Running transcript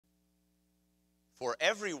For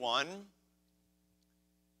everyone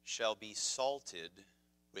shall be salted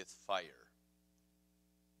with fire,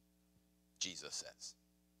 Jesus says.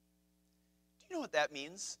 Do you know what that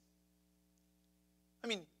means? I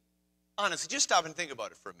mean, honestly, just stop and think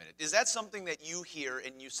about it for a minute. Is that something that you hear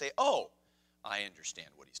and you say, oh, I understand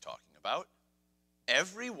what he's talking about?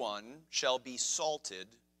 Everyone shall be salted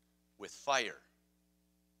with fire.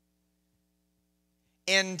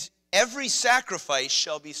 And every sacrifice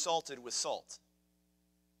shall be salted with salt.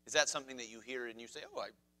 Is that something that you hear and you say, oh,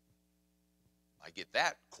 I get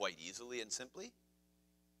that quite easily and simply?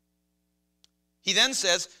 He then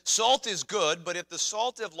says, salt is good, but if the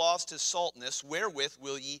salt have lost his saltness, wherewith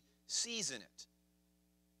will ye season it?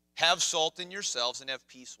 Have salt in yourselves and have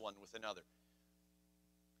peace one with another.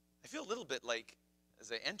 I feel a little bit like,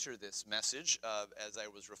 as I enter this message, as I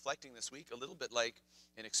was reflecting this week, a little bit like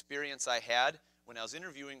an experience I had when I was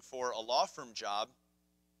interviewing for a law firm job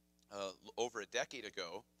over a decade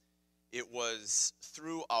ago. It was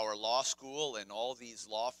through our law school, and all these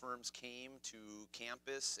law firms came to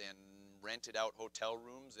campus and rented out hotel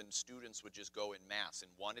rooms, and students would just go in mass,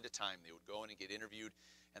 and one at a time they would go in and get interviewed,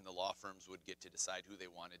 and the law firms would get to decide who they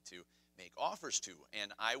wanted to make offers to.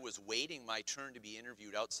 And I was waiting my turn to be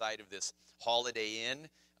interviewed outside of this Holiday Inn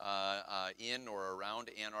in or around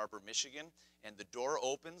Ann Arbor, Michigan, and the door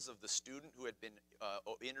opens of the student who had been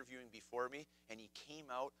interviewing before me, and he came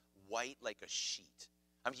out white like a sheet.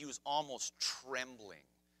 I mean, he was almost trembling.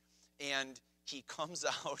 And he comes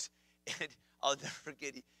out, and I'll never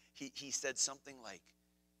forget, he said something like,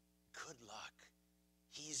 good luck.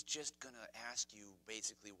 He's just going to ask you,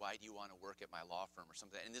 basically, why do you want to work at my law firm or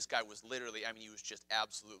something. And this guy was literally, I mean, he was just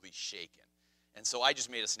absolutely shaken. And so I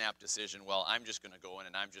just made a snap decision, well, I'm just going to go in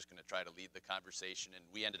and I'm just going to try to lead the conversation. And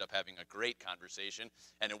we ended up having a great conversation,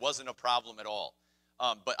 and it wasn't a problem at all.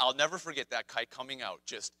 But I'll never forget that guy coming out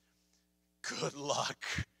just, good luck.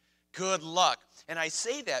 Good luck. And I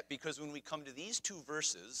say that because when we come to these two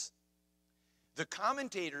verses, the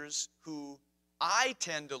commentators who I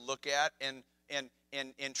tend to look at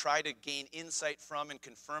and try to gain insight from and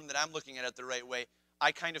confirm that I'm looking at it the right way,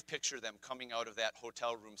 I kind of picture them coming out of that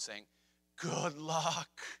hotel room saying, good luck.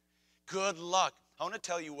 Good luck. I want to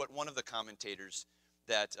tell you what one of the commentators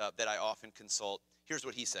that I often consult, here's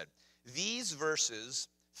what he said. These verses,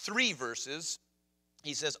 3 verses,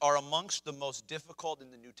 he says, are amongst the most difficult in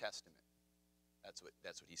the New Testament. That's what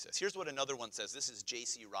he says. Here's what another one says. This is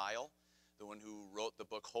J.C. Ryle, the one who wrote the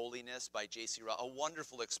book Holiness by J.C. Ryle, a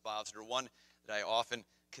wonderful expositor, one that I often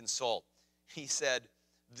consult. He said,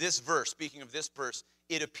 this verse, speaking of this verse,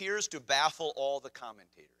 it appears to baffle all the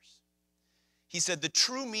commentators. He said, the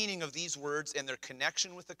true meaning of these words and their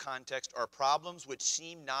connection with the context are problems which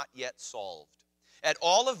seem not yet solved. At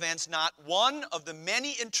all events, not one of the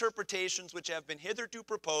many interpretations which have been hitherto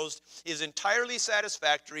proposed is entirely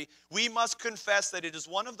satisfactory. We must confess that it is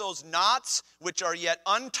one of those knots which are yet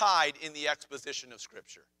untied in the exposition of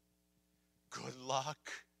Scripture. Good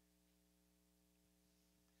luck.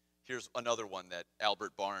 Here's another one that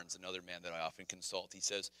Albert Barnes, another man that I often consult, he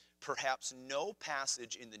says, perhaps no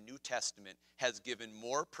passage in the New Testament has given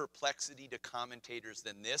more perplexity to commentators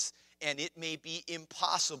than this, and it may be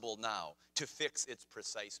impossible now to fix its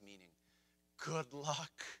precise meaning. Good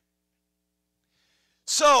luck.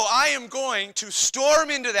 So I am going to storm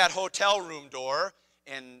into that hotel room door,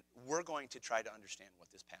 and we're going to try to understand what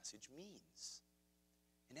this passage means.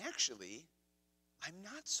 And actually, I'm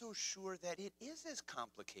not so sure that it is as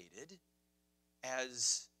complicated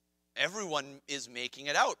as everyone is making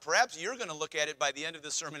it out. Perhaps you're going to look at it by the end of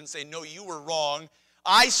the sermon and say, no, you were wrong.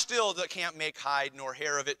 I still can't make hide nor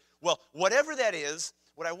hair of it. Well, whatever that is,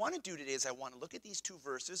 what I want to do today is I want to look at these 2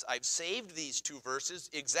 verses. I've saved these 2 verses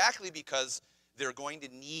exactly because they're going to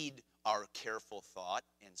need our careful thought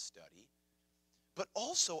and study. But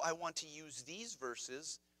also I want to use these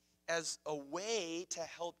verses as a way to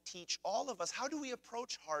help teach all of us, how do we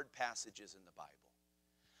approach hard passages in the Bible?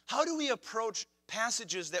 How do we approach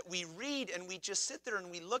passages that we read and we just sit there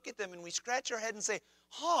and we look at them and we scratch our head and say,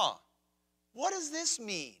 what does this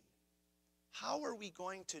mean? How are we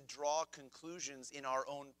going to draw conclusions in our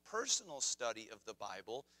own personal study of the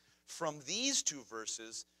Bible from these 2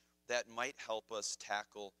 verses that might help us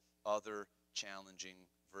tackle other challenging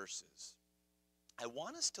verses? I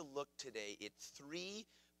want us to look today at 3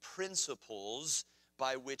 principles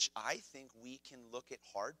by which I think we can look at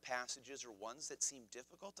hard passages or ones that seem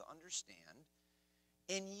difficult to understand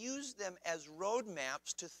and use them as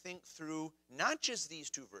roadmaps to think through not just these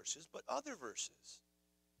 2 verses, but other verses.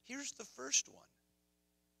 Here's the first one.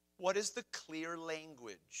 What is the clear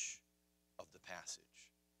language of the passage?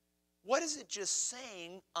 What is it just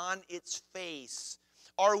saying on its face?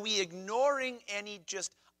 Are we ignoring any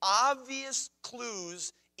just obvious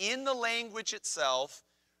clues in the language itself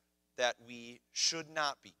that we should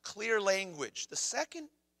not be? Clear language. The second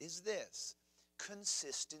is this: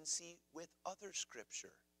 consistency with other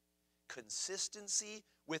Scripture. Consistency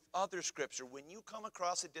with other Scripture. When you come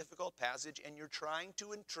across a difficult passage and you're trying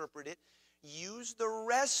to interpret it, use the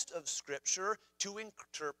rest of Scripture to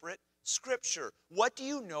interpret Scripture. What do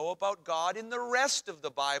you know about God in the rest of the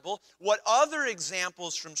Bible? What other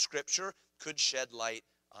examples from Scripture could shed light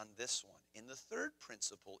on this one? And the third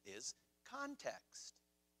principle is context.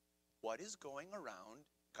 What is going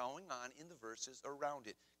on in the verses around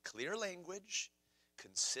it? Clear language,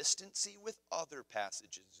 consistency with other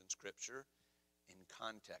passages in Scripture, and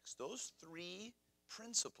context. Those three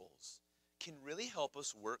principles can really help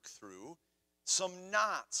us work through some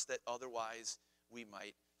knots that otherwise we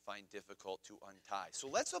might find difficult to untie. So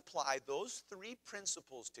let's apply those three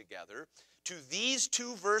principles together to these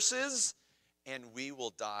two verses, and we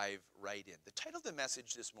will dive right in. The title of the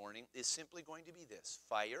message this morning is simply going to be this: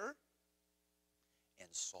 Fire and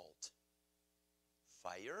Salt.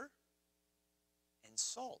 Fire and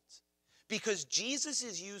salt. Because Jesus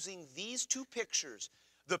is using these two pictures.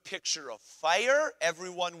 The picture of fire,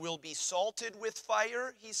 everyone will be salted with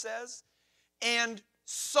fire, he says, and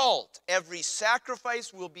salt. Every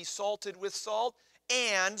sacrifice will be salted with salt,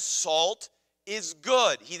 and salt is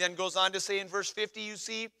good. He then goes on to say in verse 50, you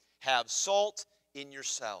see, have salt in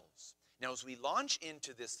yourselves. Now, as we launch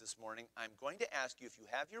into this morning, I'm going to ask you, if you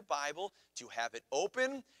have your Bible, to have it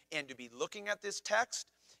open and to be looking at this text.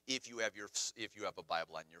 If you have a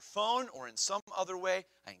Bible on your phone or in some other way,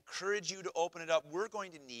 I encourage you to open it up. We're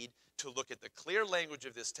going to need to look at the clear language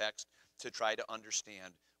of this text to try to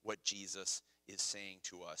understand what Jesus is saying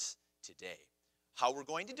to us today. How we're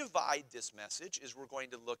going to divide this message is we're going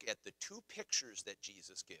to look at the two pictures that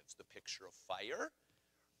Jesus gives: the picture of fire,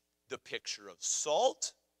 the picture of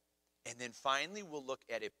salt, and then finally we'll look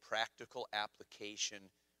at a practical application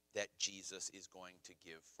that Jesus is going to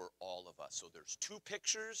give for all of us. So there's two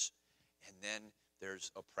pictures, and then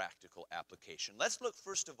there's a practical application. Let's look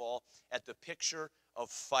first of all at the picture of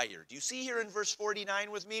fire. Do you see here in verse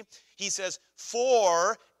 49 with me? He says,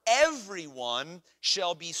 for everyone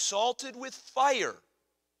shall be salted with fire.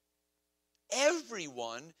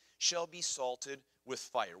 Everyone shall be salted with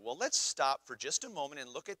fire. Well, let's stop for just a moment and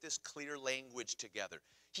look at this clear language together.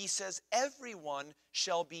 He says, everyone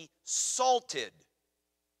shall be salted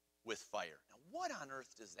with fire. Now, what on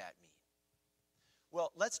earth does that mean?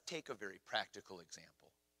 Well, let's take a very practical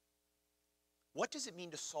example. What does it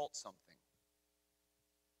mean to salt something?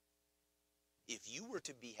 If you were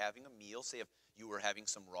to be having a meal, say if you were having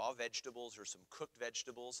some raw vegetables or some cooked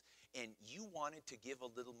vegetables, and you wanted to give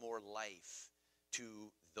a little more life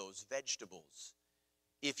to those vegetables,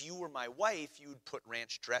 if you were my wife, you'd put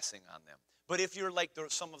ranch dressing on them. But if you're like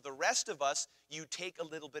some of the rest of us, you take a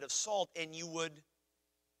little bit of salt and you would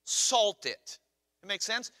salt it. It makes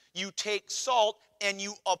sense? You take salt and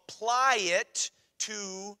you apply it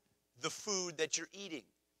to the food that you're eating.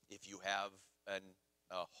 If you have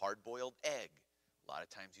a hard-boiled egg, a lot of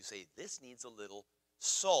times you say, this needs a little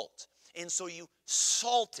salt. And so you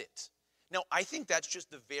salt it. Now, I think that's just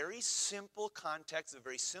the very simple context, the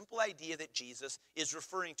very simple idea that Jesus is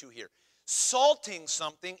referring to here. Salting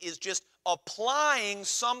something is just applying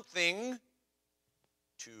something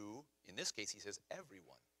to, in this case, he says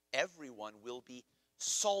everyone. Everyone will be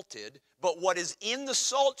salted, but what is in the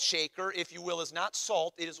salt shaker, if you will, is not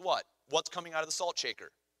salt. It is what? What's coming out of the salt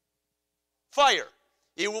shaker? Fire.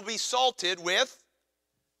 It will be salted with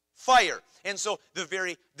fire. And so the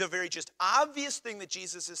very just obvious thing that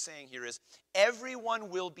Jesus is saying here is everyone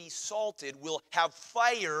will be salted, will have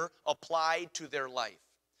fire applied to their life.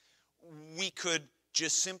 We could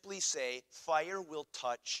just simply say fire will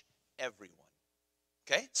touch everyone.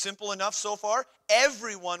 Okay, simple enough so far.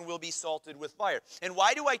 Everyone will be salted with fire. And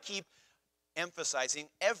why do I keep emphasizing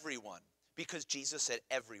everyone? Because Jesus said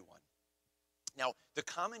everyone. Now, the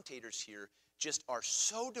commentators here just are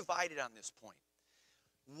so divided on this point.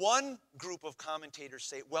 One group of commentators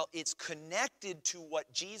say, well, it's connected to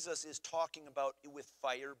what Jesus is talking about with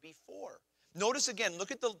fire before. Notice again,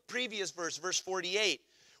 look at the previous verse, verse 48.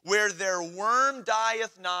 Where their worm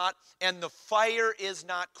dieth not, and the fire is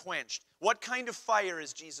not quenched. What kind of fire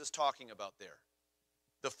is Jesus talking about there?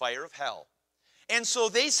 The fire of hell. And so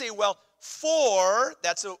they say, well,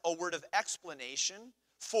 that's a word of explanation,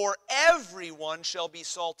 for everyone shall be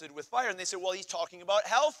salted with fire. And they say, well, he's talking about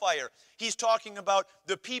hellfire. He's talking about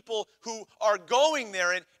the people who are going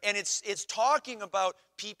there, and it's talking about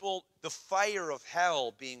people, the fire of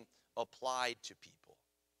hell being applied to people.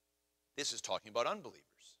 This is talking about unbelievers.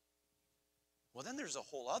 Well, then there's a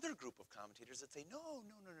whole other group of commentators that say, no,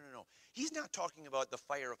 no, no, no, no. He's not talking about the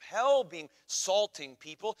fire of hell being salting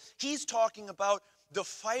people. He's talking about the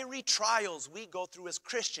fiery trials we go through as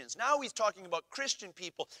Christians. Now he's talking about Christian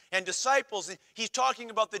people and disciples. He's talking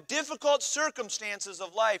about the difficult circumstances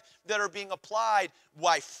of life that are being applied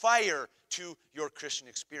by fire to your Christian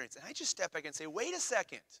experience. And I just step back and say, wait a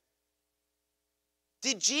second.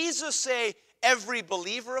 Did Jesus say, every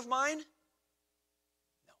believer of mine?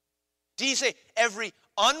 No. Did he say, every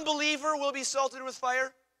unbeliever will be salted with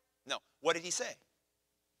fire? No. What did he say?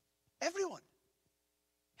 Everyone.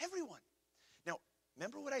 Everyone. Now,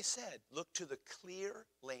 remember what I said. Look to the clear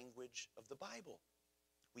language of the Bible.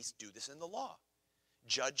 We do this in the law.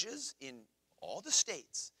 Judges in all the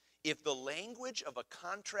states, if the language of a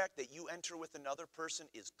contract that you enter with another person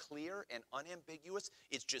is clear and unambiguous,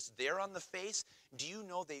 it's just there on the face, do you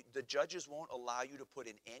know the judges won't allow you to put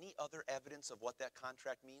in any other evidence of what that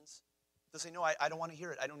contract means? They'll say, no, I don't want to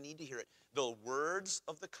hear it. I don't need to hear it. The words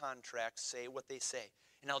of the contract say what they say.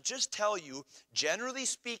 And I'll just tell you, generally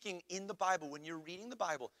speaking, in the Bible, when you're reading the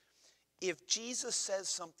Bible, if Jesus says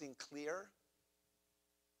something clear,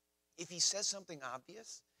 if he says something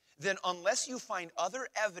obvious, then unless you find other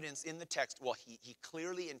evidence in the text, well, he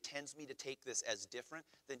clearly intends me to take this as different,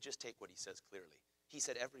 then just take what he says clearly. He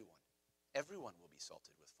said everyone will be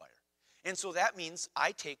salted with fire. And so that means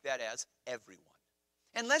I take that as everyone.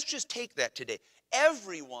 And let's just take that today.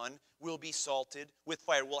 Everyone will be salted with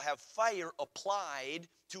fire, will have fire applied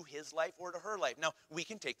to his life or to her life. Now, we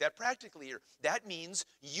can take that practically here. That means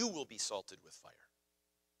you will be salted with fire.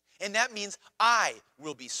 And that means I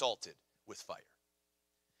will be salted with fire.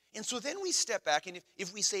 And so then we step back, and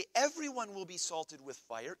if we say everyone will be salted with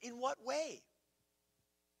fire, in what way?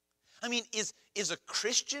 I mean, is a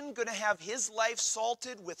Christian going to have his life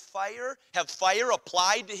salted with fire, have fire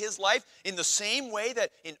applied to his life in the same way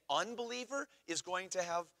that an unbeliever is going to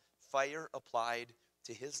have fire applied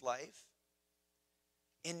to his life?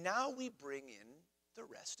 And now we bring in the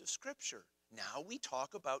rest of Scripture. Now we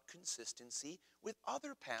talk about consistency with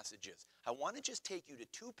other passages. I want to just take you to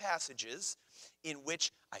two passages in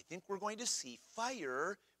which I think we're going to see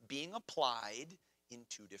fire being applied in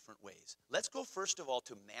two different ways. Let's go first of all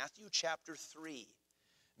to Matthew chapter 3.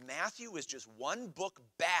 Matthew is just one book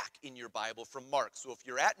back in your Bible from Mark. So if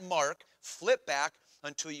you're at Mark, flip back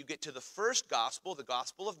until you get to the first gospel, the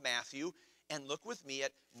Gospel of Matthew, and look with me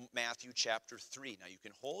at Matthew chapter 3. Now you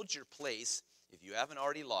can hold your place if you haven't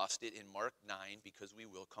already lost it in Mark 9, because we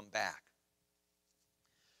will come back.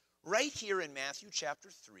 Right here in Matthew chapter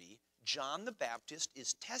 3, John the Baptist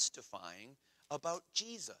is testifying about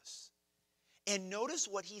Jesus. And notice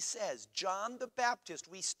what he says. John the Baptist,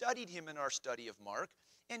 we studied him in our study of Mark,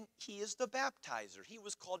 and he is the baptizer. He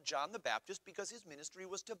was called John the Baptist because his ministry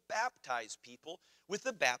was to baptize people with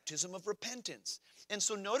the baptism of repentance. And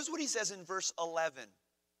so notice what he says in verse 11.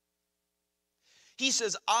 He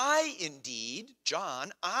says, I indeed,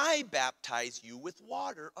 John, I baptize you with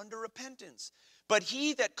water under repentance. But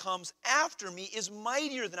he that comes after me is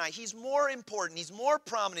mightier than I. He's more important. He's more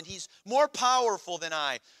prominent. He's more powerful than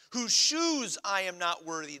I, whose shoes I am not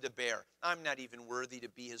worthy to bear. I'm not even worthy to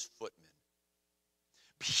be his footman.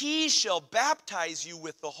 He shall baptize you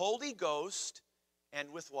with the Holy Ghost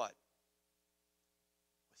and with what?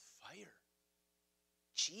 With fire.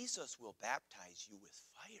 Jesus will baptize you with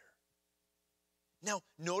fire. Now,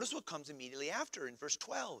 notice what comes immediately after in verse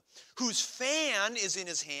 12. Whose fan is in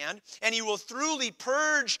his hand, and he will thoroughly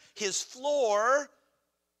purge his floor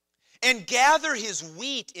and gather his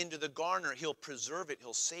wheat into the garner. He'll preserve it,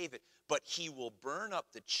 he'll save it, but he will burn up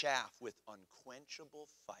the chaff with unquenchable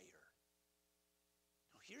fire.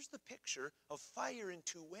 Now, here's the picture of fire in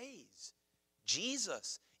two ways.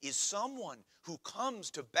 Jesus is someone who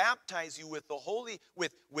comes to baptize you with the Holy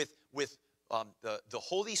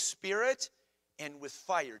Spirit and with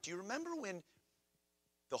fire. Do you remember when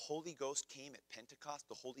the Holy Ghost came at Pentecost?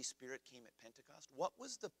 The Holy Spirit came at Pentecost? What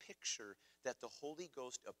was the picture that the Holy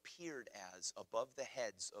Ghost appeared as above the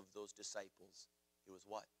heads of those disciples? It was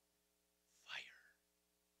what? Fire.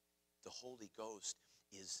 The Holy Ghost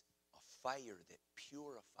is a fire that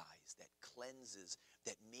purifies, that cleanses,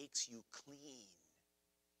 that makes you clean.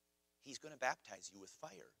 He's going to baptize you with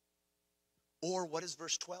fire. Or what does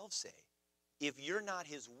verse 12 say? If you're not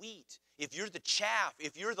his wheat, if you're the chaff,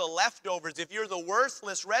 if you're the leftovers, if you're the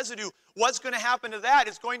worthless residue, what's going to happen to that?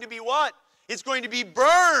 It's going to be what? It's going to be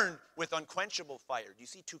burned with unquenchable fire. Do you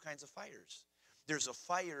see two kinds of fires? There's a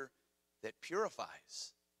fire that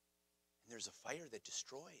purifies, and there's a fire that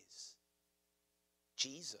destroys.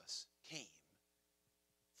 Jesus came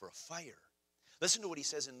for a fire. Listen to what he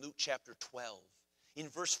says in Luke chapter 12. In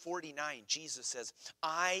verse 49, Jesus says,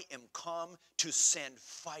 I am come to send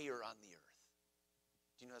fire on the earth.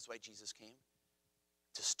 Do you know that's why Jesus came?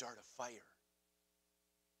 To start a fire.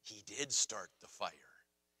 He did start the fire.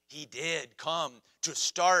 He did come to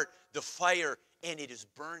start the fire, and it is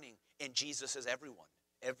burning. And Jesus says,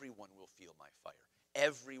 everyone will feel my fire.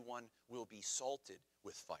 Everyone will be salted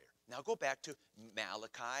with fire. Now go back to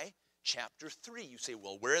Malachi chapter 3. You say,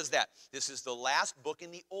 well, where is that? This is the last book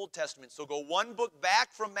in the Old Testament. So go one book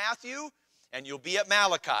back from Matthew, and you'll be at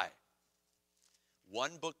Malachi.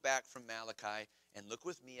 One book back from Malachi, and look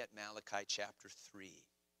with me at Malachi chapter 3.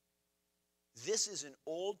 This is an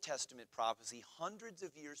Old Testament prophecy hundreds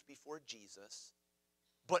of years before Jesus,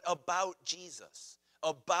 but about Jesus,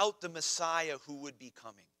 about the Messiah who would be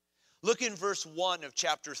coming. Look in verse 1 of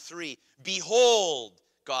chapter 3. Behold,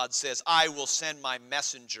 God says, I will send my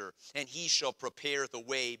messenger, and he shall prepare the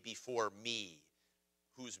way before me.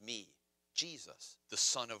 Who's me? Jesus, the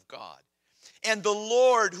Son of God. And the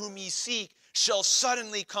Lord whom ye seek shall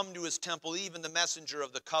suddenly come to his temple, even the messenger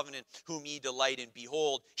of the covenant whom ye delight in.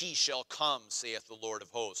 Behold, he shall come, saith the Lord of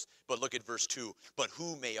hosts. But look at verse 2. But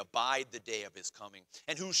who may abide the day of his coming?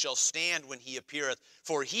 And who shall stand when he appeareth?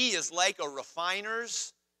 For he is like a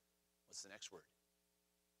refiner's, what's the next word?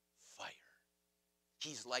 Fire.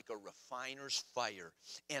 He's like a refiner's fire,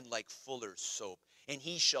 and like fuller's soap. And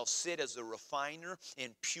he shall sit as a refiner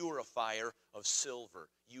and purifier of silver.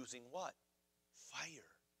 Using what? Fire.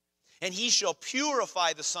 And he shall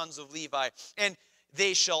purify the sons of Levi, and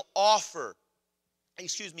they shall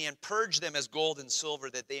and purge them as gold and silver,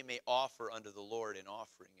 that they may offer unto the Lord an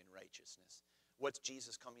offering in righteousness. What's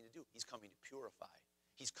Jesus coming to do? He's coming to purify.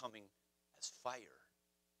 He's coming as fire.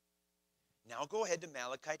 Now go ahead to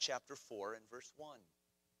Malachi chapter 4 and verse 1.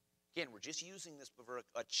 Again, we're just using this for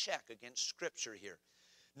a check against Scripture here.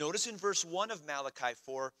 Notice in verse 1 of Malachi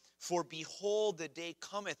 4, for behold, the day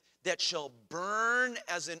cometh that shall burn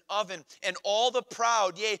as an oven, and all the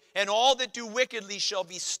proud, yea, and all that do wickedly shall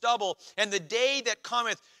be stubble, and the day that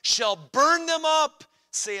cometh shall burn them up,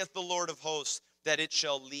 saith the Lord of hosts, that it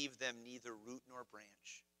shall leave them neither root nor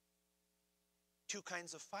branch. Two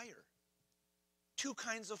kinds of fire. Two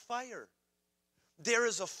kinds of fire. There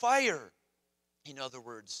is a fire, in other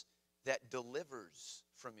words, that delivers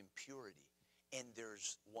from impurity. And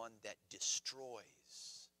there's one that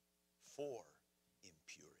destroys for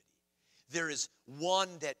impurity. There is one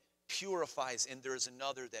that purifies, and there is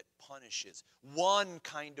another that punishes. One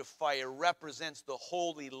kind of fire represents the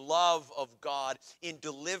holy love of God in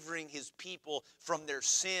delivering his people from their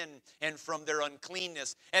sin and from their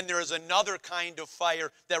uncleanness. And there is another kind of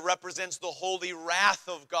fire that represents the holy wrath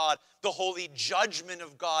of God, the holy judgment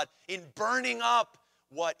of God in burning up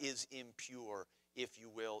what is impure, if you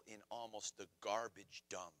will, in almost the garbage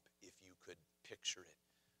dump, if you could picture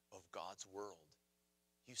it, of God's world.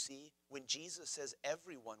 You see, when Jesus says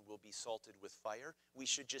everyone will be salted with fire, we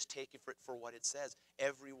should just take it for what it says.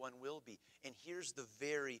 Everyone will be. And here's the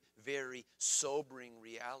very, very sobering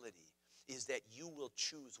reality, is that you will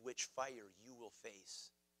choose which fire you will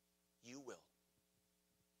face. You will.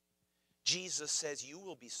 Jesus says you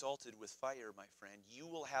will be salted with fire, my friend. You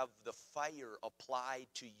will have the fire applied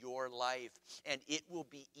to your life, and it will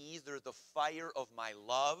be either the fire of my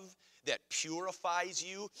love that purifies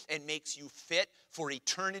you and makes you fit for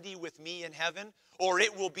eternity with me in heaven, or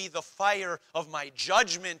it will be the fire of my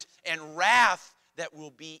judgment and wrath that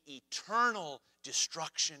will be eternal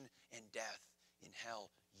destruction and death in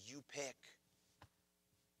hell. You pick.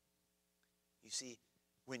 You see,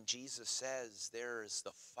 when Jesus says there is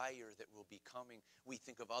the fire that will be coming, we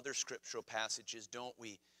think of other scriptural passages, don't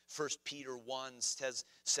we? 1 Peter 1 says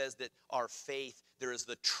that our faith, there is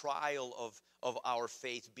the trial of our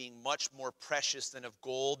faith being much more precious than of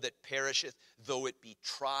gold that perisheth, though it be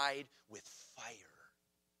tried with fire.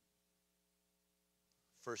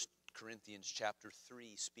 1 Corinthians chapter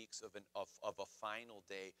 3 speaks of a final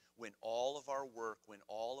day when all of our work, when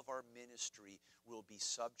all of our ministry will be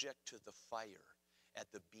subject to the fire at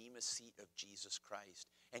the bema seat of Jesus Christ.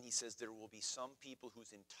 And he says there will be some people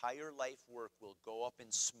whose entire life work will go up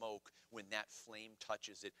in smoke when that flame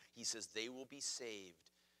touches it. He says they will be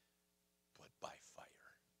saved, but by fire.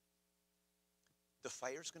 The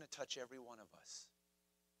fire's going to touch every one of us.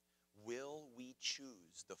 Will we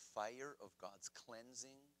choose the fire of God's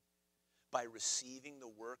cleansing by receiving the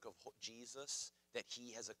work of Jesus that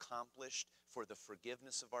he has accomplished for the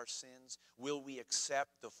forgiveness of our sins? Will we accept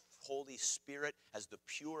the Holy Spirit as the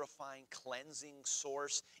purifying, cleansing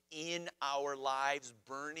source in our lives,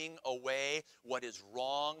 burning away what is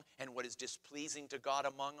wrong and what is displeasing to God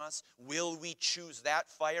among us? Will we choose that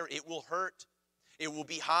fire? It will hurt. It will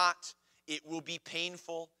be hot. It will be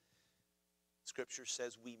painful. Scripture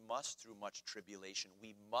says we must, through much tribulation,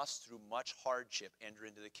 we must, through much hardship, enter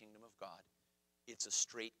into the kingdom of God. It's a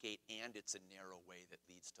straight gate and it's a narrow way that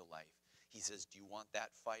leads to life. He says, do you want that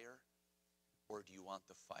fire? Or do you want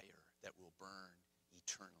the fire that will burn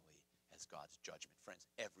eternally as God's judgment? Friends,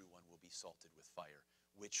 everyone will be salted with fire.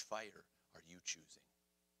 Which fire are you choosing?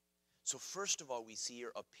 So first of all, we see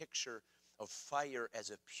here a picture of fire as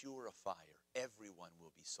a purifier. Everyone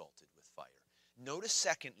will be salted with fire. Notice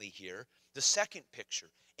secondly here, the second picture,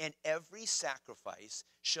 and every sacrifice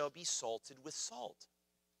shall be salted with salt.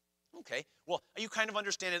 Okay, well, you kind of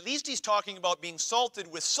understand, at least he's talking about being salted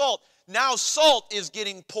with salt. Now salt is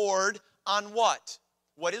getting poured on what?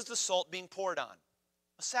 What is the salt being poured on?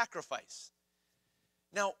 A sacrifice.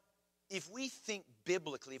 Now, if we think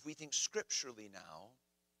biblically, if we think scripturally now,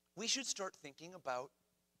 we should start thinking about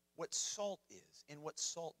what salt is and what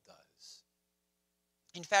salt does.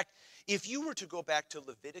 In fact, if you were to go back to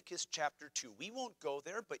Leviticus chapter 2, we won't go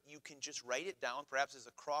there, but you can just write it down, perhaps as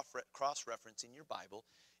a cross-reference in your Bible.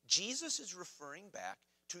 Jesus is referring back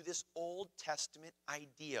to this Old Testament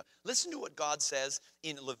idea. Listen to what God says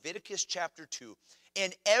in Leviticus chapter 2.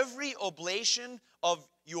 And every oblation of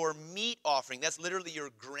your meat offering, that's literally your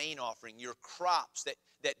grain offering, your crops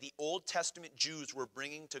that the Old Testament Jews were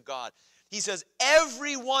bringing to God. He says,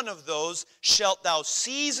 every one of those shalt thou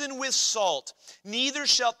season with salt, neither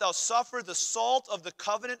shalt thou suffer the salt of the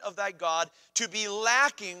covenant of thy God to be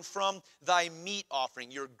lacking from thy meat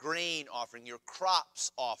offering, your grain offering, your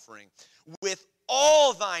crops offering. With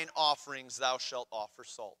all thine offerings thou shalt offer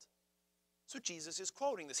salt. So Jesus is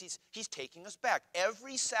quoting this. He's taking us back.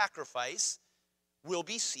 Every sacrifice will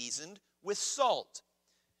be seasoned with salt.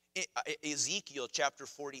 Ezekiel chapter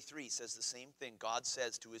 43 says the same thing. God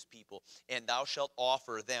says to his people, and thou shalt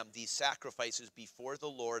offer them these sacrifices before the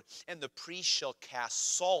Lord, and the priest shall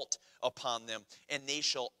cast salt upon them, and they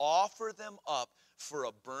shall offer them up for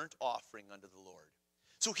a burnt offering unto the Lord.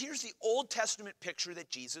 So here's the Old Testament picture that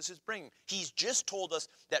Jesus is bringing. He's just told us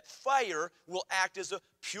that fire will act as a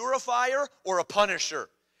purifier or a punisher,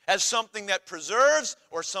 as something that preserves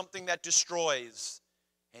or something that destroys.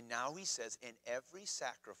 And now he says, and every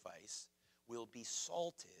sacrifice will be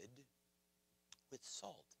salted with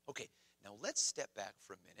salt. Okay, now let's step back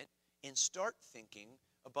for a minute and start thinking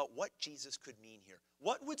about what Jesus could mean here.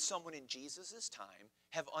 What would someone in Jesus' time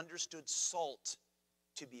have understood salt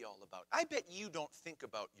to be all about? I bet you don't think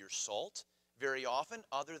about your salt very often,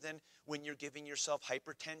 other than when you're giving yourself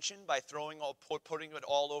hypertension by putting it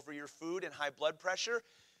all over your food and high blood pressure,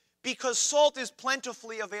 because salt is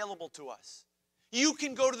plentifully available to us. You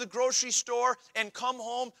can go to the grocery store and come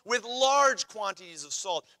home with large quantities of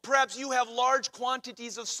salt. Perhaps you have large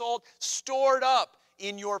quantities of salt stored up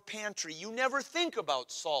in your pantry. You never think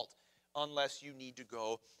about salt unless you need to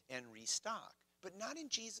go and restock. But not in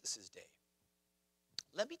Jesus' day.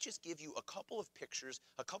 Let me just give you a couple of pictures,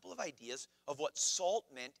 a couple of ideas of what salt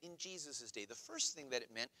meant in Jesus' day. The first thing that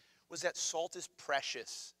it meant was that salt is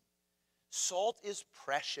precious. Salt is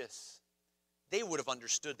precious. They would have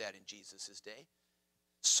understood that in Jesus' day.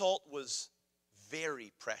 Salt was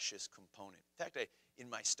very precious component. In fact, in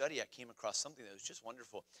my study, I came across something that was just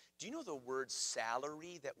wonderful. Do you know the word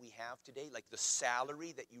salary that we have today? Like the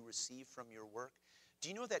salary that you receive from your work? Do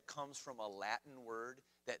you know that comes from a Latin word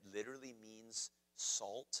that literally means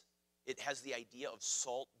salt? It has the idea of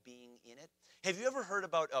salt being in it. Have you ever heard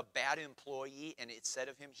about a bad employee and it said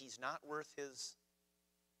of him, he's not worth his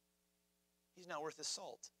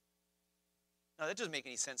salt? Now, that doesn't make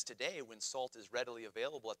any sense today when salt is readily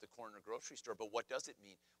available at the corner grocery store, but what does it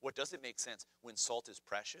mean? What does it make sense? When salt is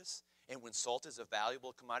precious and when salt is a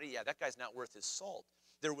valuable commodity, yeah, that guy's not worth his salt.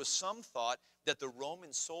 There was some thought that the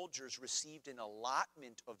Roman soldiers received an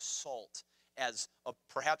allotment of salt as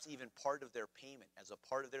perhaps even part of their payment, as a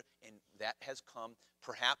part of and that has come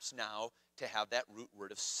perhaps now to have that root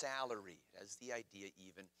word of salary, as the idea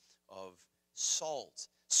even of salt.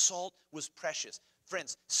 Salt was precious.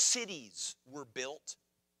 Friends, cities were built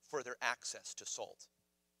for their access to salt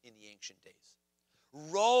in the ancient days.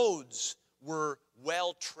 Roads were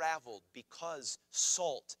well traveled because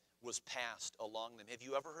salt was passed along them. Have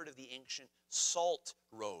you ever heard of the ancient salt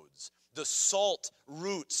roads? The salt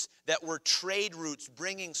routes that were trade routes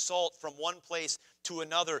bringing salt from one place to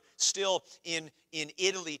another. Still in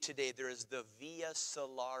Italy today, there is the Via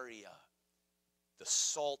Salaria, the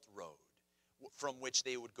salt road, from which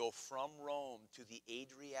they would go from Rome to the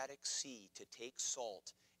Adriatic Sea to take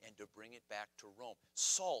salt and to bring it back to Rome.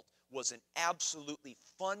 Salt was an absolutely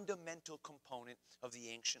fundamental component of the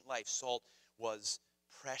ancient life. Salt was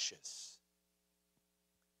precious.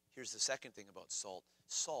 Here's the second thing about salt.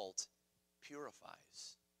 Salt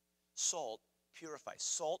purifies. Salt purify.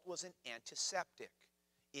 Salt was an antiseptic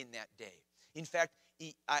in that day. In fact,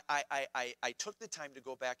 I took the time to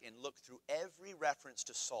go back and look through every reference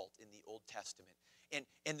to salt in the Old Testament.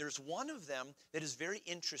 And there's one of them that is very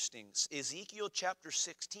interesting. Ezekiel chapter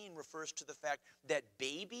 16 refers to the fact that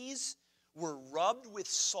babies were rubbed with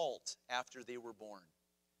salt after they were born.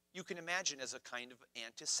 You can imagine as a kind of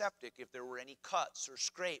antiseptic, if there were any cuts or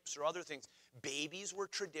scrapes or other things, babies were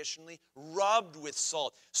traditionally rubbed with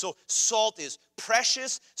salt. So salt is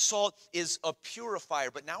precious, salt is a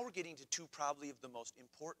purifier. But now we're getting to two probably of the most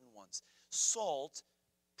important ones. Salt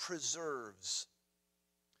preserves.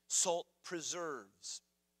 Salt preserves.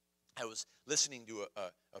 I was listening to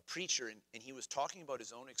a preacher, and he was talking about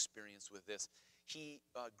his own experience with this. He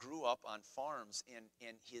grew up on farms,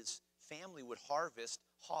 and his family would harvest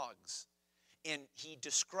hogs. And he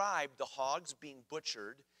described the hogs being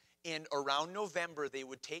butchered, and around November they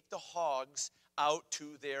would take the hogs out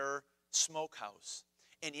to their smokehouse.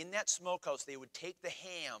 And in that smokehouse they would take the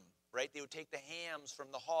ham, right? They would take the hams from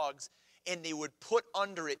the hogs, and they would put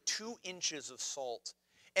under it 2 inches of salt.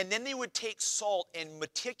 And then they would take salt and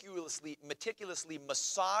meticulously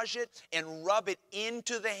massage it and rub it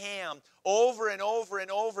into the ham over and over and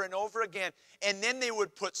over and over again. And then they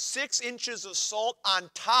would put 6 inches of salt on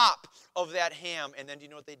top of that ham. And then do you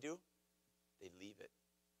know what they'd do? They'd leave it.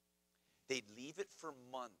 They'd leave it for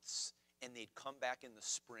months, and they'd come back in the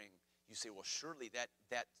spring. You say, well, surely that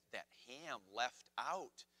ham left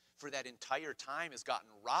out for that entire time has gotten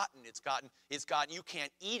rotten. It's gotten, you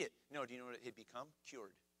can't eat it. No, do you know what it had become?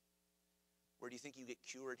 Cured. Where do you think you get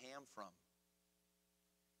cured ham from?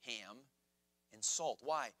 Ham and salt.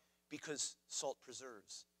 Why? Because salt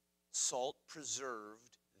preserves. Salt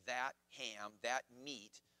preserved that ham, that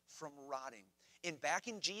meat, from rotting. And back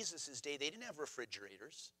in Jesus' day, they didn't have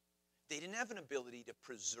refrigerators. They didn't have an ability to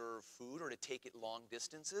preserve food or to take it long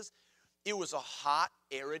distances. It was a hot,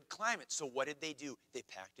 arid climate. So what did they do? They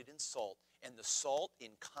packed it in salt. And the salt,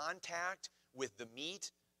 in contact with the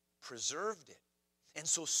meat, preserved it. And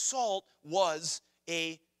so salt was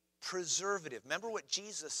a preservative. Remember what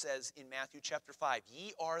Jesus says in Matthew chapter 5.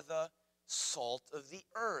 Ye are the salt of the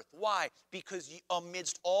earth. Why? Because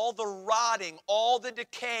amidst all the rotting, all the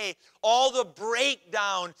decay, all the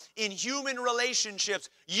breakdown in human relationships,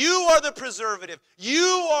 you are the preservative.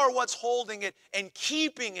 You are what's holding it and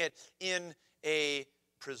keeping it in a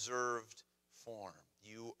preserved form.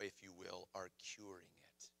 You, if you will, are curing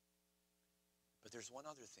it. But there's one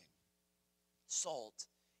other thing. Salt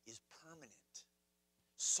is permanent.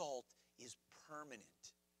 Salt is permanent.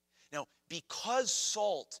 Now, because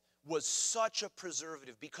salt was such a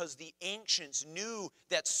preservative, because the ancients knew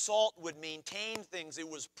that salt would maintain things, it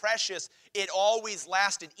was precious, it always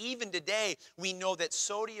lasted. Even today, we know that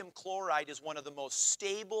sodium chloride is one of the most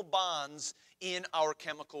stable bonds in our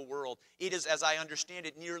chemical world. It is, as I understand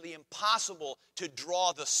it, nearly impossible to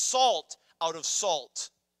draw the salt out of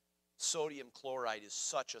salt. Sodium chloride is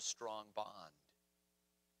such a strong bond.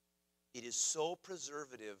 It is so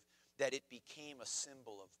preservative that it became a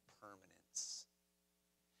symbol of permanence.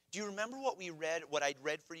 Do you remember what we read, what I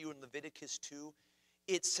read for you in Leviticus 2?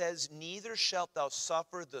 It says, neither shalt thou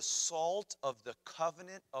suffer the salt of the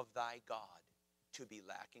covenant of thy God to be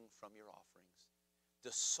lacking from your offerings.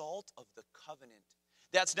 The salt of the covenant.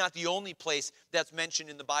 That's not the only place that's mentioned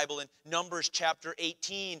in the Bible. In Numbers chapter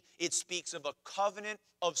 18, it speaks of a covenant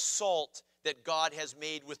of salt that God has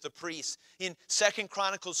made with the priests. In 2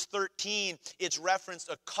 Chronicles 13, it's referenced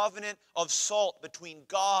a covenant of salt between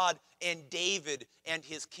God and David and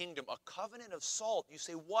his kingdom. A covenant of salt. You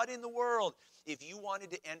say, what in the world? If you wanted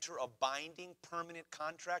to enter a binding, permanent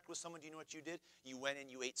contract with someone, do you know what you did? You went and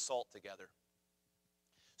you ate salt together.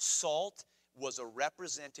 Salt was a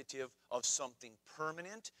representative of something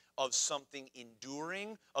permanent, of something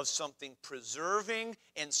enduring, of something preserving,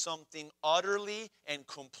 and something utterly and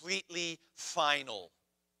completely final.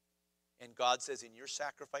 And God says, in your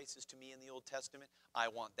sacrifices to me in the Old Testament, I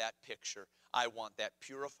want that picture. I want that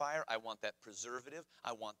purifier. I want that preservative.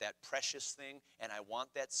 I want that precious thing. And I want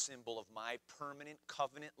that symbol of my permanent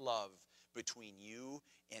covenant love between you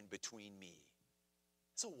and between me.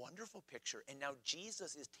 It's a wonderful picture. And now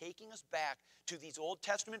Jesus is taking us back to these Old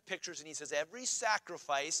Testament pictures, and he says every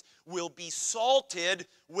sacrifice will be salted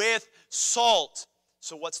with salt.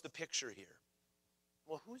 So what's the picture here?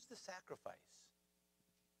 Well, who's the sacrifice?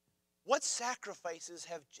 What sacrifices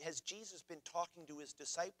has Jesus been talking to his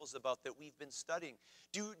disciples about that we've been studying?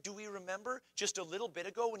 Do we remember just a little bit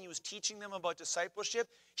ago when he was teaching them about discipleship?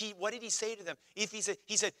 What did he say to them? He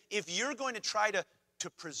said, if you're going to try to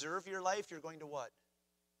preserve your life, you're going to what?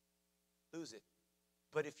 Lose it.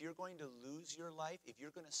 But if you're going to lose your life, if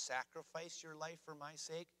you're going to sacrifice your life for my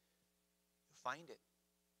sake, you'll find it.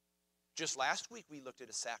 Just last week we looked at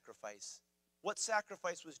a sacrifice. What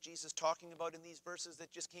sacrifice was Jesus talking about in these verses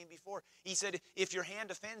that just came before? He said, if your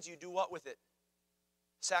hand offends you, do what with it?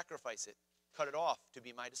 Sacrifice it. Cut it off to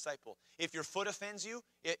be my disciple. If your foot offends you,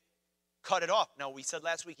 cut it off. Now, we said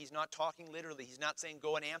last week he's not talking literally. He's not saying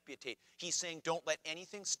go and amputate. He's saying don't let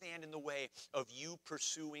anything stand in the way of you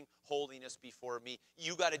pursuing holiness before me.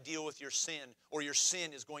 You got to deal with your sin, or your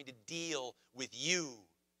sin is going to deal with you.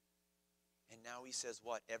 And now he says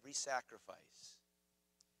what? Every sacrifice.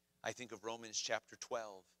 I think of Romans chapter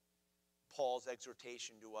 12. Paul's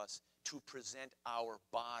exhortation to us to present our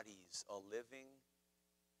bodies a living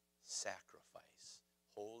sacrifice,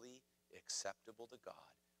 holy, acceptable to God,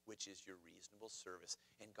 which is your reasonable service.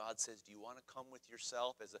 And God says, do you want to come with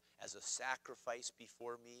yourself as a sacrifice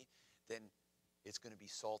before me? Then it's going to be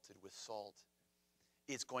salted with salt.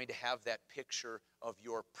 It's going to have that picture of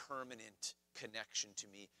your permanent connection to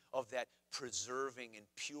me, of that preserving and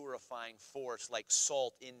purifying force like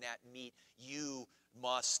salt in that meat. You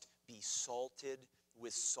must be salted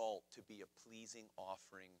with salt to be a pleasing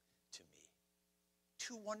offering to me.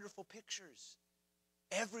 Two wonderful pictures.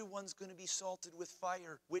 Everyone's going to be salted with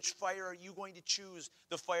fire. Which fire are you going to choose?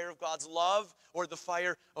 The fire of God's love or the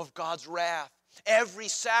fire of God's wrath? Every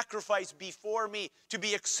sacrifice before me to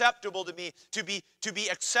be acceptable to me, to be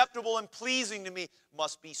acceptable and pleasing to me,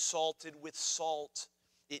 must be salted with salt.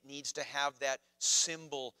 It needs to have that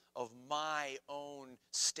symbol of my own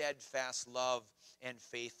steadfast love and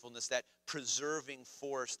faithfulness, that preserving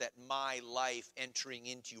force that my life entering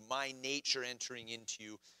into you, my nature entering into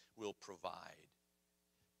you will provide.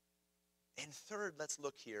 And third, let's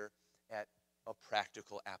look here at a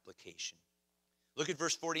practical application. Look at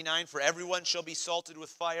verse 49. For everyone shall be salted with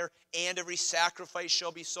fire, and every sacrifice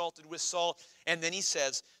shall be salted with salt. And then he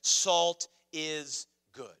says, salt is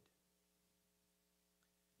good.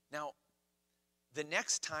 Now, the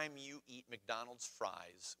next time you eat McDonald's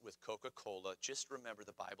fries with Coca-Cola, just remember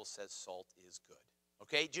the Bible says salt is good.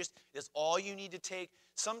 Okay? That's all you need to take.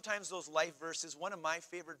 Sometimes those life verses, one of my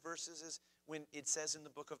favorite verses is when it says in the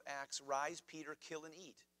book of Acts, rise, Peter, kill and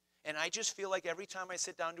eat. And I just feel like every time I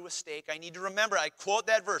sit down to a steak, I need to remember, I quote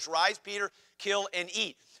that verse, rise, Peter, kill and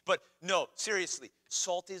eat. But no, seriously,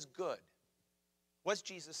 salt is good. What's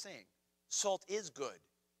Jesus saying? Salt is good.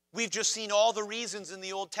 We've just seen all the reasons in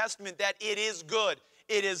the Old Testament that it is good.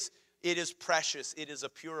 It is precious. It is a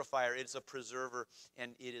purifier. It is a preserver.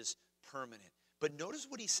 And it is permanent. But notice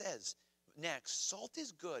what he says next. Salt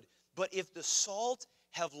is good. But if the salt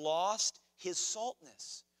have lost his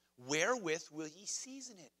saltness, wherewith will ye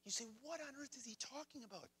season it? You say, what on earth is he talking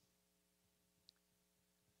about?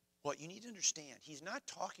 Well, you need to understand, he's not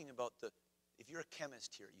talking about if you're a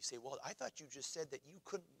chemist here, you say, well, I thought you just said that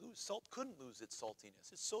salt couldn't lose its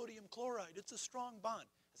saltiness. It's sodium chloride. It's a strong bond.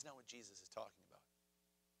 That's not what Jesus is talking about.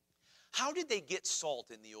 How did they get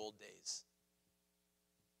salt in the old days?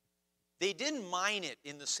 They didn't mine it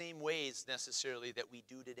in the same ways necessarily that we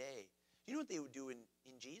do today. You know what they would do in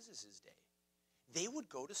Jesus' day? They would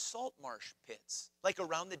go to salt marsh pits, like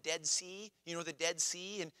around the Dead Sea. You know, the Dead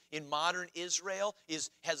Sea in modern Israel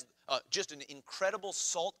has just an incredible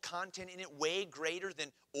salt content in it, way greater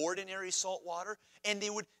than ordinary salt water. And they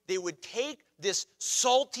would take this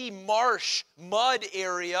salty marsh mud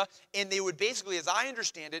area, and they would basically, as I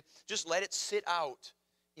understand it, just let it sit out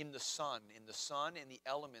in the sun. And the sun and the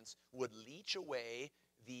elements would leach away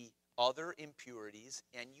the other impurities,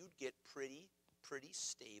 and you'd get pretty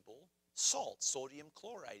stable salt, sodium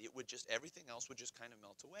chloride. Everything else would just kind of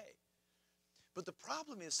melt away. But the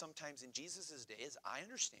problem is sometimes in Jesus' day, as I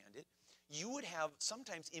understand it, you would have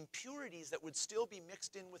sometimes impurities that would still be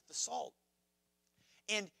mixed in with the salt.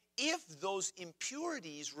 And if those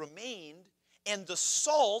impurities remained and the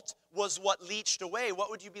salt was what leached away, what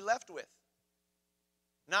would you be left with?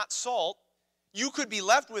 Not salt. You could be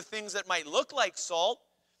left with things that might look like salt,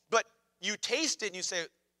 but you taste it and you say,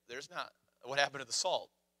 what happened to the salt?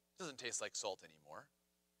 It doesn't taste like salt anymore.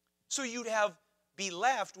 So you'd be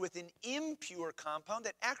left with an impure compound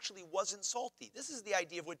that actually wasn't salty. This is the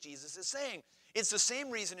idea of what Jesus is saying. It's the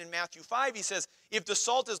same reason in Matthew 5 he says, if the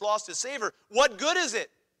salt has lost its savor, what good is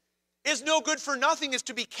it? It's no good for nothing. It's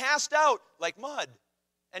to be cast out like mud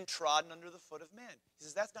and trodden under the foot of men. He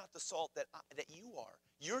says, that's not the salt that you are.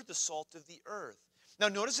 You're the salt of the earth. Now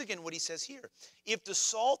notice again what he says here. If the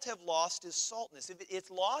salt have lost its saltness, if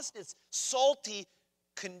it's lost its salty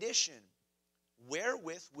condition,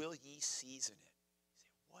 wherewith will ye season it? You say,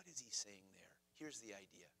 what is he saying there? Here's the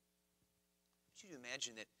idea. I want you to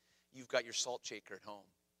imagine that you've got your salt shaker at home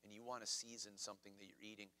and you want to season something that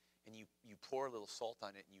you're eating, and you pour a little salt on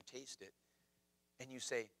it and you taste it and you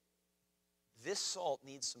say, this salt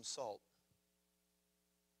needs some salt.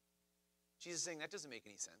 Jesus is saying that doesn't make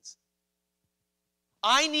any sense.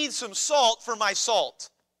 I need some salt for my salt.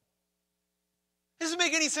 It doesn't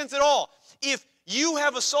make any sense at all. If you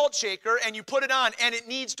have a salt shaker and you put it on and it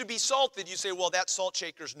needs to be salted, you say, well, that salt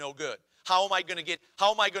shaker's no good. How am I going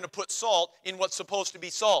to put salt in what's supposed to be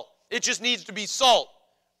salt? It just needs to be salt.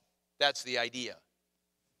 That's the idea.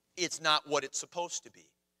 It's not what it's supposed to be.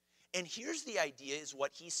 And here's the idea, is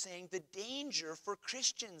what he's saying the danger for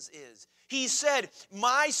Christians is. He said,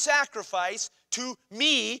 my sacrifice to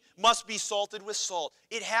me must be salted with salt.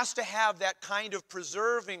 It has to have that kind of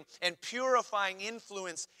preserving and purifying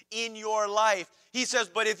influence in your life. He says,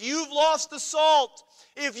 but if you've lost the salt,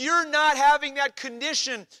 if you're not having that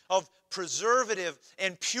condition of preservative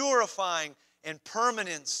and purifying and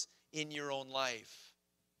permanence in your own life,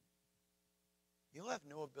 you'll have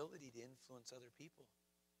no ability to influence other people.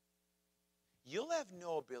 You'll have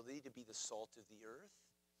no ability to be the salt of the earth.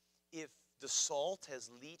 If the salt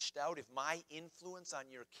has leached out, if my influence on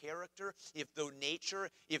your character, if the nature,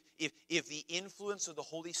 if the influence of the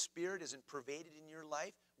Holy Spirit isn't pervaded in your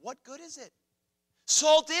life, what good is it?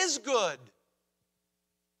 Salt is good.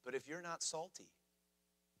 But if you're not salty,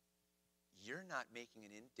 you're not making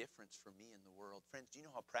an difference for me in the world. Friends, do you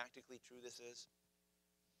know how practically true this is?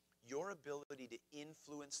 Your ability to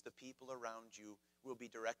influence the people around you will be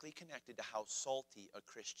directly connected to how salty a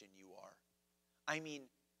Christian you are. I mean,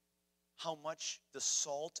 how much the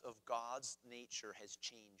salt of God's nature has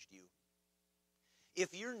changed you.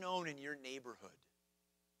 If you're known in your neighborhood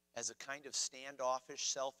as a kind of standoffish,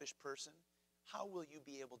 selfish person, how will you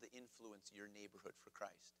be able to influence your neighborhood for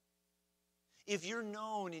Christ? If you're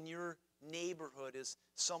known in your neighborhood as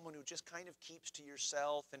someone who just kind of keeps to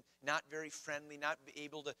yourself and not very friendly, not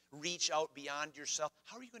able to reach out beyond yourself,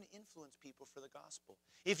 how are you going to influence people for the gospel?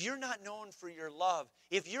 If you're not known for your love,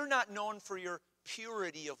 if you're not known for your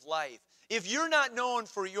purity of life, if you're not known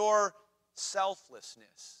for your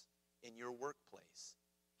selflessness in your workplace,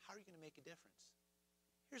 how are you going to make a difference?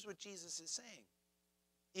 Here's what Jesus is saying.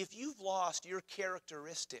 If you've lost your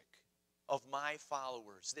characteristic of my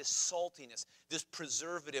followers, this saltiness, this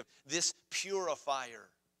preservative, this purifier,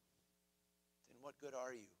 then what good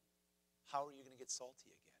are you? How are you going to get salty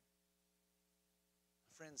again?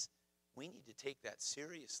 Friends, we need to take that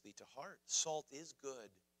seriously to heart. Salt is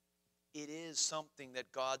good. It is something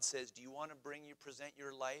that God says, do you want to present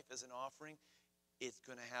your life as an offering? It's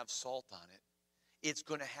going to have salt on it. It's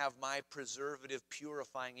going to have my preservative,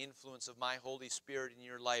 purifying influence of my Holy Spirit in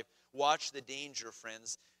your life. Watch the danger,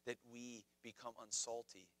 friends, that we become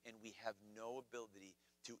unsalty and we have no ability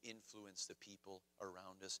to influence the people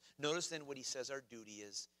around us. Notice then what he says our duty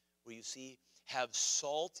is, where you see, have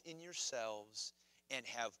salt in yourselves and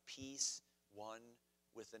have peace one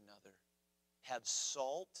with another. Have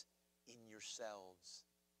salt in yourselves.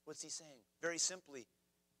 What's he saying? Very simply,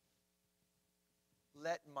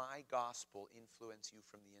 let my gospel influence you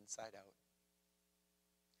from the inside out.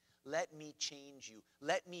 Let me change you.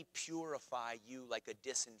 Let me purify you like a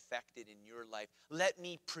disinfectant in your life. Let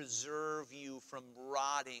me preserve you from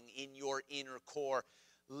rotting in your inner core.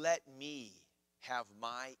 Let me have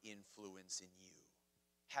my influence in you.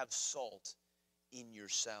 Have salt in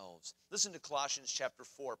yourselves. Listen to Colossians chapter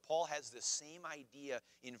 4. Paul has this same idea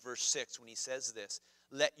in verse 6 when he says this.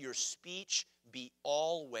 Let your speech be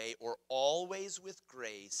always with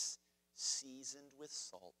grace, seasoned with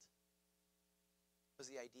salt. What's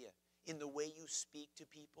the idea? In the way you speak to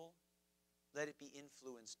people, let it be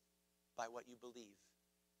influenced by what you believe.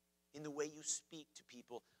 In the way you speak to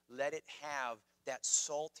people, let it have that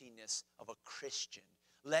saltiness of a Christian.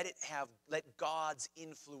 Let God's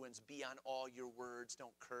influence be on all your words.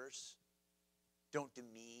 Don't curse. Don't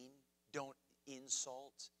demean. Don't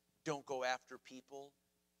insult. Don't go after people.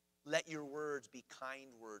 Let your words be kind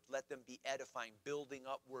words. Let them be edifying, building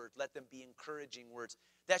up words. Let them be encouraging words.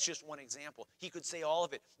 That's just one example. He could say all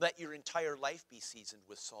of it. Let your entire life be seasoned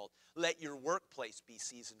with salt. Let your workplace be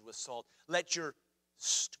seasoned with salt. Let your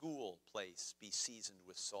school place be seasoned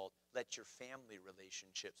with salt. Let your family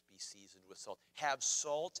relationships be seasoned with salt. Have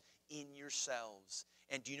salt in yourselves.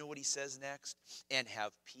 And do you know what he says next? And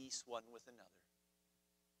have peace one with another.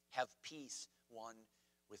 Have peace one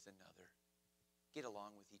with another. Get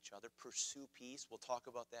along with each other. Pursue peace. We'll talk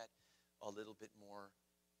about that a little bit more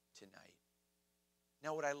tonight.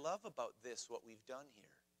 Now, what I love about this, what we've done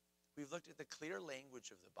here, we've looked at the clear language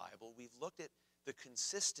of the Bible. We've looked at the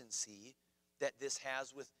consistency that this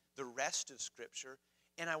has with the rest of Scripture.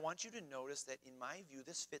 And I want you to notice that, in my view,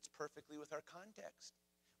 this fits perfectly with our context.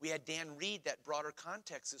 We had Dan read that broader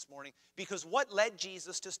context this morning, because what led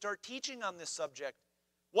Jesus to start teaching on this subject?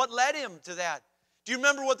 What led him to that? Do you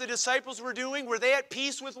remember what the disciples were doing? Were they at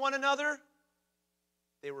peace with one another?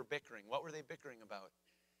 They were bickering. What were they bickering about?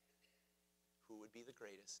 Who would be the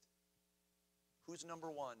greatest? Who's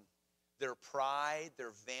number one? Their pride,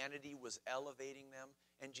 their vanity was elevating them.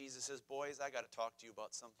 And Jesus says, boys, I got to talk to you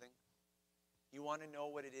about something. You want to know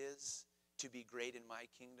what it is to be great in my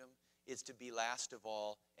kingdom? It's to be last of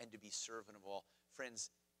all and to be servant of all.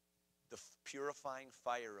 Friends, the purifying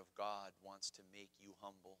fire of God wants to make you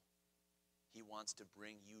humble. He wants to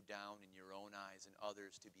bring you down in your own eyes and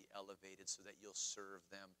others to be elevated so that you'll serve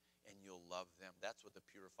them and you'll love them. That's what the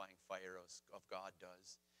purifying fire of God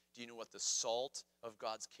does. Do you know what the salt of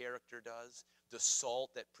God's character does? The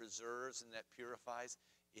salt that preserves and that purifies,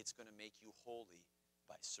 it's going to make you holy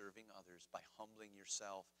by serving others, by humbling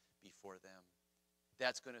yourself before them.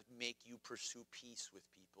 That's going to make you pursue peace with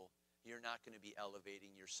people. You're not going to be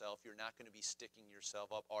elevating yourself. You're not going to be sticking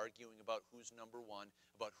yourself up, arguing about who's number one,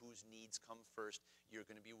 about whose needs come first. You're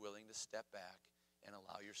going to be willing to step back and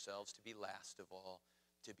allow yourselves to be last of all,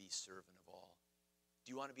 to be servant of all.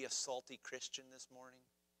 Do you want to be a salty Christian this morning?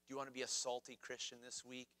 Do you want to be a salty Christian this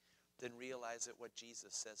week? Then realize that what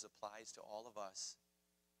Jesus says applies to all of us.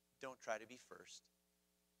 Don't try to be first.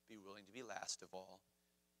 Be willing to be last of all,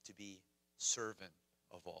 to be servant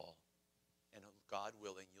of all. And God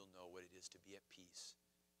willing, you'll know what it is to be at peace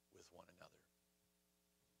with one another.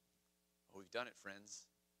 Well, we've done it, friends.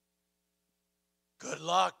 Good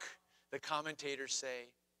luck, the commentators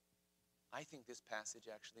say. I think this passage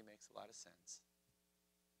actually makes a lot of sense.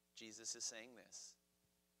 Jesus is saying this.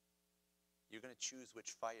 You're going to choose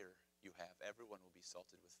which fire you have. Everyone will be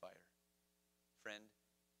salted with fire. Friend,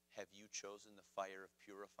 have you chosen the fire of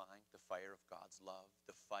purifying, the fire of God's love,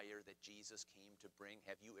 the fire that Jesus came to bring?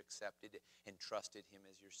 Have you accepted and trusted him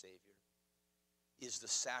as your Savior? Is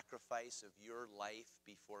the sacrifice of your life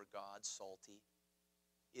before God salty?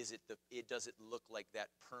 Does it look like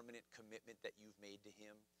that permanent commitment that you've made to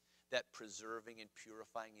him? That preserving and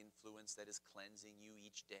purifying influence that is cleansing you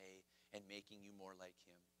each day and making you more like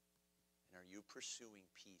him? And are you pursuing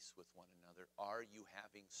peace with one another? Are you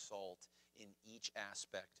having salt in each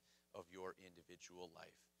aspect of your individual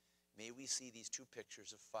life? May we see these two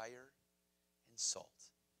pictures of fire and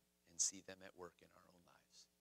salt and see them at work in our own lives.